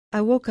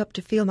I woke up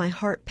to feel my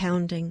heart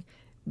pounding,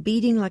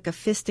 beating like a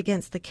fist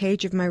against the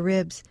cage of my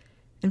ribs,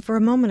 and for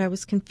a moment I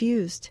was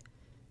confused.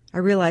 I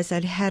realized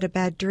I'd had a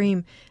bad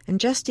dream, and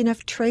just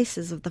enough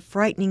traces of the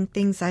frightening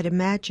things I'd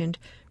imagined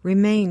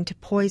remained to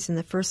poison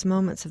the first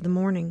moments of the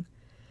morning.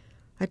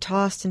 I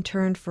tossed and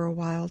turned for a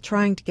while,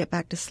 trying to get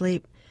back to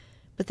sleep,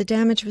 but the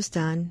damage was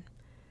done.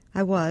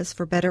 I was,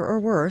 for better or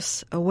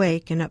worse,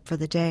 awake and up for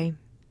the day.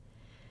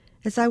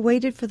 As I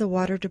waited for the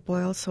water to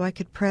boil so I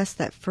could press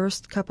that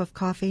first cup of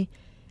coffee,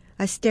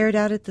 I stared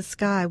out at the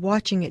sky,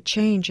 watching it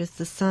change as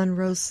the sun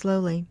rose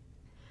slowly.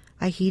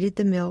 I heated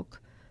the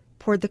milk,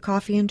 poured the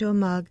coffee into a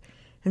mug,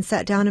 and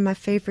sat down in my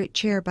favorite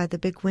chair by the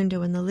big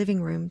window in the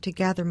living room to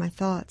gather my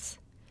thoughts.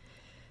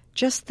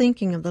 Just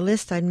thinking of the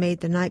list I'd made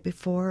the night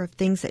before of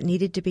things that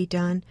needed to be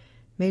done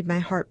made my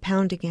heart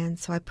pound again,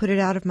 so I put it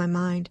out of my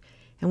mind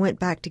and went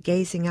back to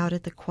gazing out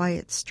at the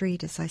quiet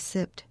street as I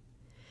sipped.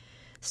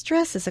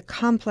 Stress is a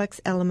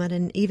complex element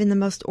in even the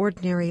most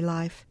ordinary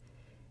life.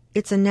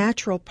 It's a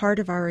natural part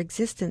of our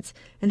existence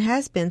and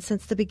has been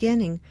since the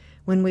beginning,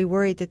 when we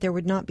worried that there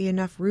would not be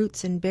enough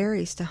roots and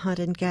berries to hunt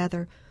and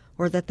gather,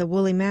 or that the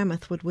woolly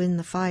mammoth would win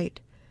the fight.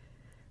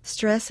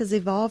 Stress has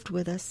evolved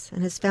with us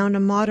and has found a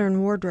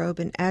modern wardrobe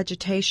in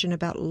agitation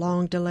about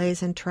long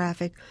delays in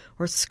traffic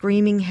or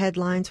screaming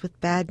headlines with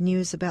bad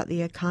news about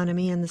the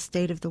economy and the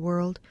state of the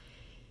world.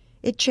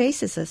 It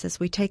chases us as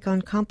we take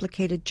on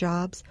complicated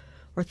jobs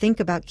or think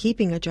about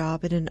keeping a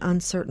job in an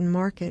uncertain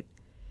market.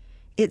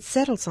 It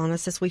settles on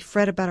us as we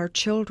fret about our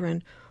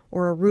children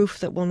or a roof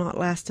that will not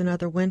last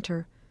another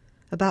winter,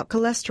 about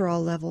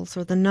cholesterol levels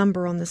or the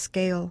number on the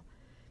scale.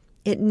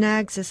 It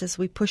nags us as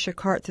we push a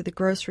cart through the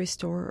grocery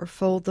store or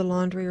fold the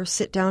laundry or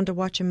sit down to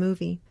watch a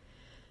movie.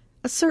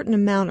 A certain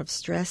amount of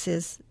stress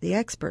is, the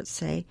experts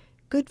say,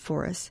 good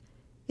for us.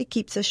 It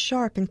keeps us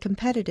sharp and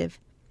competitive.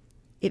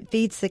 It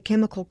feeds the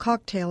chemical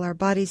cocktail our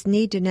bodies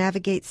need to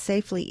navigate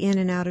safely in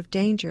and out of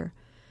danger.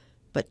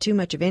 But too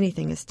much of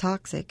anything is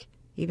toxic,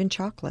 even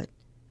chocolate.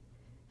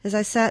 As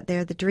I sat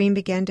there, the dream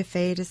began to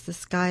fade as the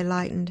sky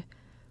lightened.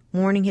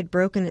 Morning had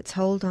broken its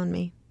hold on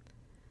me.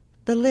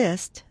 The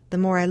list, the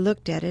more I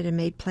looked at it and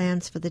made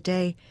plans for the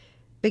day,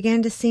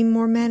 began to seem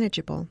more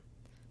manageable.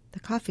 The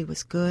coffee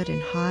was good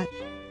and hot,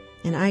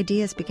 and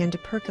ideas began to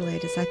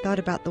percolate as I thought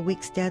about the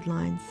week's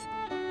deadlines.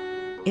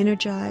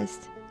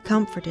 Energized,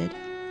 comforted,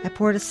 I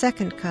poured a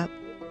second cup,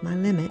 my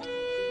limit,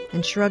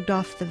 and shrugged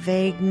off the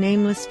vague,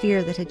 nameless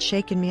fear that had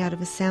shaken me out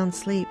of a sound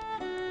sleep.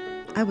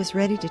 I was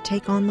ready to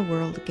take on the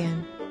world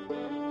again.